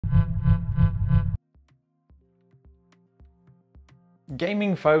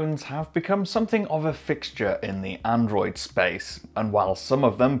Gaming phones have become something of a fixture in the Android space, and while some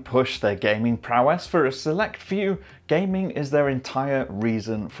of them push their gaming prowess for a select few, gaming is their entire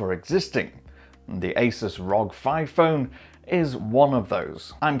reason for existing. The Asus ROG phone is one of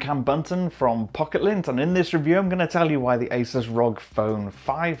those. I'm Cam Bunton from Pocket-lint, and in this review I'm going to tell you why the Asus ROG Phone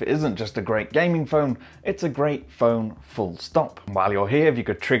 5 isn't just a great gaming phone, it's a great phone full stop. While you're here, if you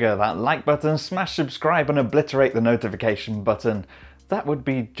could trigger that like button, smash subscribe and obliterate the notification button, that would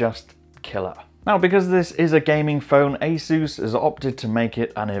be just killer. Now, because this is a gaming phone, Asus has opted to make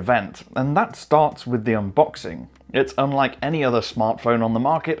it an event, and that starts with the unboxing. It's unlike any other smartphone on the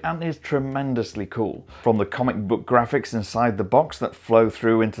market and is tremendously cool. From the comic book graphics inside the box that flow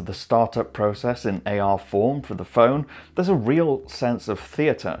through into the startup process in AR form for the phone, there's a real sense of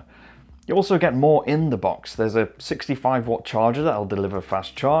theatre. You also get more in the box. There's a 65-watt charger that'll deliver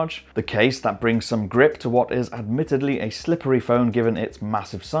fast charge, the case that brings some grip to what is admittedly a slippery phone given its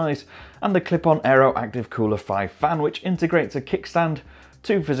massive size, and the clip-on Aero Active Cooler 5 fan which integrates a kickstand,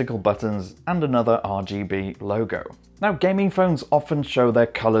 2 physical buttons, and another RGB logo. Now, gaming phones often show their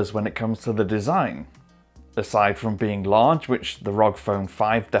colours when it comes to the design. Aside from being large, which the ROG Phone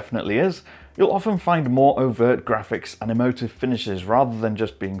 5 definitely is, you'll often find more overt graphics and emotive finishes rather than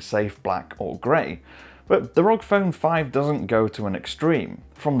just being safe black or grey. But the ROG Phone 5 doesn't go to an extreme.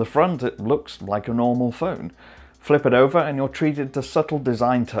 From the front it looks like a normal phone. Flip it over and you're treated to subtle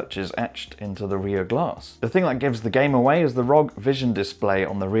design touches etched into the rear glass. The thing that gives the game away is the ROG Vision display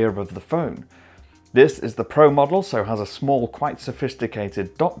on the rear of the phone. This is the Pro model, so has a small, quite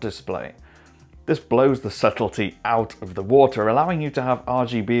sophisticated dot display. This blows the subtlety out of the water, allowing you to have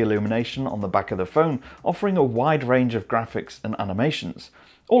RGB illumination on the back of the phone, offering a wide range of graphics and animations,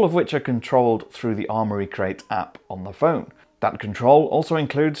 all of which are controlled through the Armoury Crate app on the phone. That control also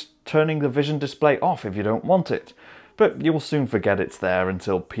includes turning the Vision display off if you don't want it, but you'll soon forget it's there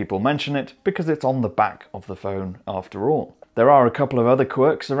until people mention it, because it's on the back of the phone after all. There are a couple of other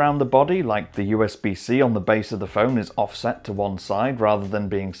quirks around the body, like the USB-C on the base of the phone is offset to one side rather than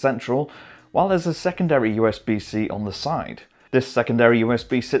being central, while there's a secondary USB-C on the side. This secondary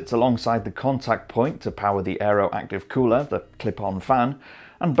USB sits alongside the contact point to power the Aero Active Cooler, the clip-on fan,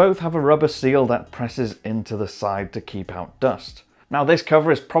 and both have a rubber seal that presses into the side to keep out dust. Now, this cover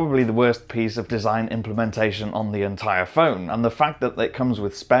is probably the worst piece of design implementation on the entire phone, and the fact that it comes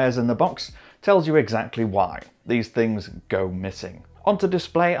with spares in the box tells you exactly why. These things go missing. Onto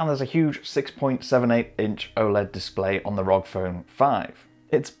display, and there's a huge 6.78-inch OLED display on the ROG Phone 5.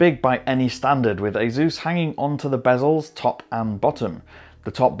 It's big by any standard, with Asus hanging onto the bezels top and bottom.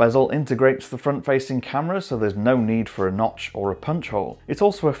 The top bezel integrates the front-facing camera, so there's no need for a notch or a punch hole. It's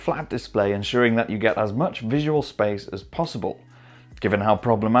also a flat display, ensuring that you get as much visual space as possible. Given how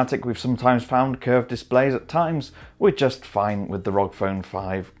problematic we've sometimes found curved displays at times, we're just fine with the ROG Phone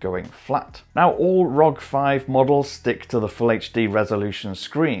 5 going flat. Now, all ROG 5 models stick to the Full HD resolution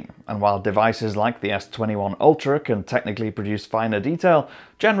screen, and while devices like the S21 Ultra can technically produce finer detail,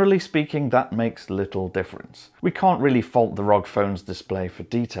 generally speaking that makes little difference. We can't really fault the ROG Phone's display for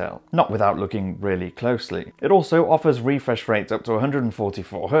detail, not without looking really closely. It also offers refresh rates up to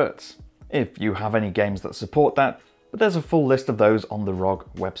 144Hz, if you have any games that support that, but there's a full list of those on the ROG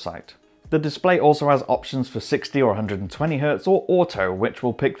website. The display also has options for 60 or 120Hz or auto, which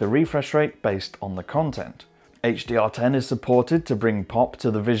will pick the refresh rate based on the content. HDR10 is supported to bring pop to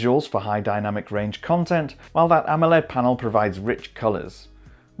the visuals for high dynamic range content, while that AMOLED panel provides rich colours,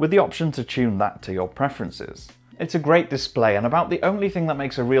 with the option to tune that to your preferences. It's a great display, and about the only thing that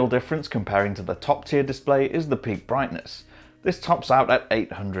makes a real difference comparing to the top tier display is the peak brightness. This tops out at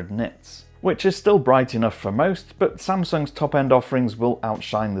 800 nits. Which is still bright enough for most, but Samsung's top-end offerings will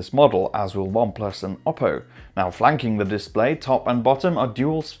outshine this model, as will OnePlus and Oppo. Now, flanking the display, top and bottom, are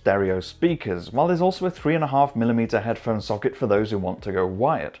dual stereo speakers, while there's also a 3.5mm headphone socket for those who want to go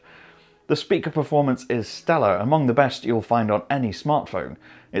wired. The speaker performance is stellar, among the best you'll find on any smartphone.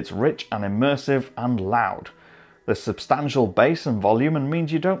 It's rich and immersive and loud. There's substantial bass and volume, and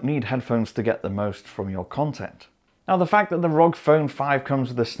means you don't need headphones to get the most from your content. Now, the fact that the ROG Phone 5 comes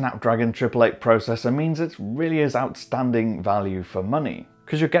with a Snapdragon 888 processor means it really is outstanding value for money,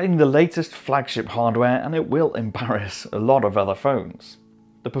 because you're getting the latest flagship hardware and it will embarrass a lot of other phones.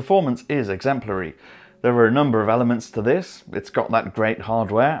 The performance is exemplary. There are a number of elements to this. It's got that great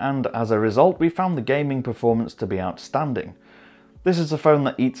hardware, and as a result we found the gaming performance to be outstanding. This is a phone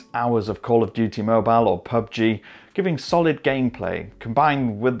that eats hours of Call of Duty Mobile or PUBG, giving solid gameplay,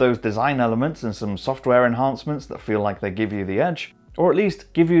 combined with those design elements and some software enhancements that feel like they give you the edge, or at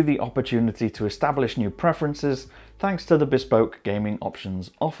least give you the opportunity to establish new preferences thanks to the bespoke gaming options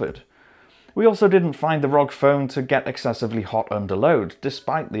offered. We also didn't find the ROG Phone to get excessively hot under load,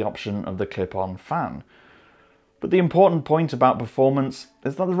 despite the option of the clip-on fan. But the important point about performance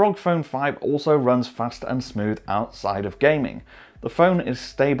is that the ROG Phone 5 also runs fast and smooth outside of gaming. The phone is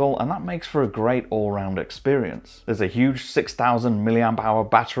stable and that makes for a great all-round experience. There's a huge 6000 mAh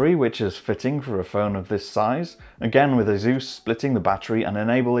battery which is fitting for a phone of this size, again with Asus splitting the battery and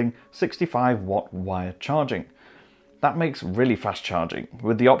enabling 65-watt wired charging. That makes really fast charging,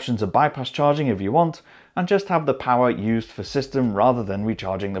 with the option to bypass charging if you want, and just have the power used for system rather than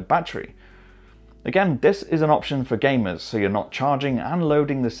recharging the battery. Again, this is an option for gamers, so you're not charging and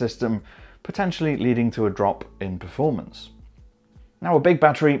loading the system, potentially leading to a drop in performance. Now, a big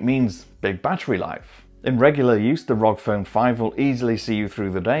battery means big battery life. In regular use, the ROG Phone 5 will easily see you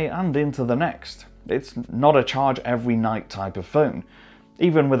through the day and into the next. It's not a charge every night type of phone.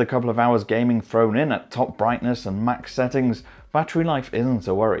 Even with a couple of hours gaming thrown in at top brightness and max settings, battery life isn't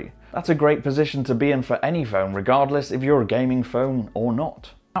a worry. That's a great position to be in for any phone, regardless if you're a gaming phone or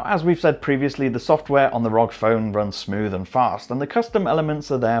not. Now, as we've said previously, the software on the ROG Phone runs smooth and fast, and the custom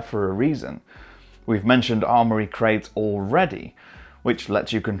elements are there for a reason. We've mentioned Armoury Crate already, which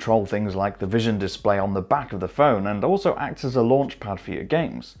lets you control things like the vision display on the back of the phone and also acts as a launchpad for your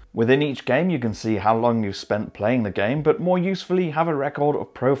games. Within each game you can see how long you've spent playing the game, but more usefully have a record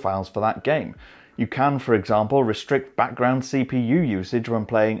of profiles for that game. You can, for example, restrict background CPU usage when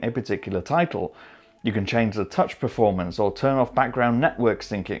playing a particular title. You can change the touch performance or turn off background network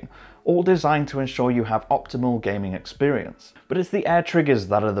syncing, all designed to ensure you have optimal gaming experience. But it's the air triggers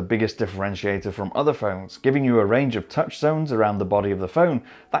that are the biggest differentiator from other phones, giving you a range of touch zones around the body of the phone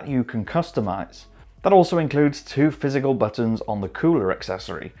that you can customize. That also includes 2 physical buttons on the cooler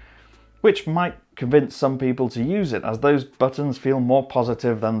accessory, which might convince some people to use it, as those buttons feel more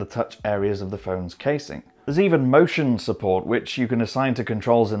positive than the touch areas of the phone's casing. There's even motion support, which you can assign to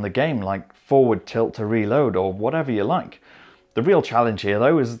controls in the game, like forward tilt to reload or whatever you like. The real challenge here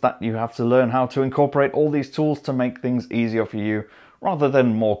though is that you have to learn how to incorporate all these tools to make things easier for you rather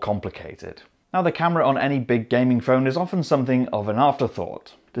than more complicated. Now, the camera on any big gaming phone is often something of an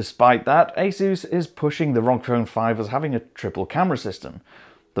afterthought. Despite that, Asus is pushing the ROG Phone 5 as having a triple camera system.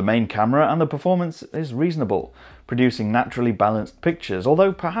 The main camera and the performance is reasonable, producing naturally balanced pictures,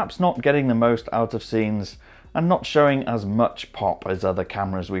 although perhaps not getting the most out of scenes and not showing as much pop as other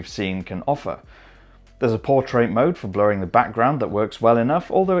cameras we've seen can offer. There's a portrait mode for blurring the background that works well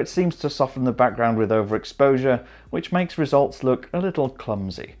enough, although it seems to soften the background with overexposure, which makes results look a little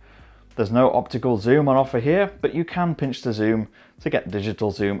clumsy. There's no optical zoom on offer here, but you can pinch to zoom to get digital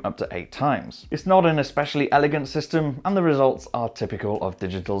zoom up to 8 times. It's not an especially elegant system, and the results are typical of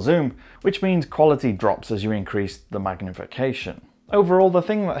digital zoom, which means quality drops as you increase the magnification. Overall, the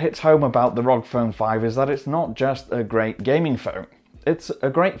thing that hits home about the ROG Phone 5 is that it's not just a great gaming phone. It's a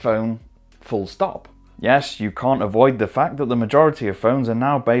great phone, full stop. Yes, you can't avoid the fact that the majority of phones are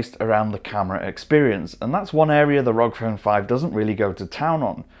now based around the camera experience, and that's one area the ROG Phone 5 doesn't really go to town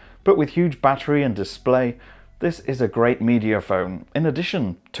on. But with huge battery and display, this is a great media phone, in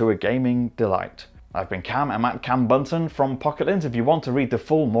addition to a gaming delight. I've been Cam, I'm at Cam Bunton from Pocket-lint. If you want to read the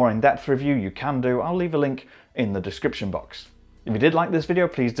full, more in-depth review, you can do. I'll leave a link in the description box. If you did like this video,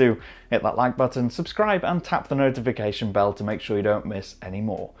 please do hit that like button, subscribe, and tap the notification bell to make sure you don't miss any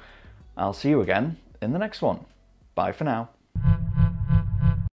more. I'll see you again in the next one. Bye for now.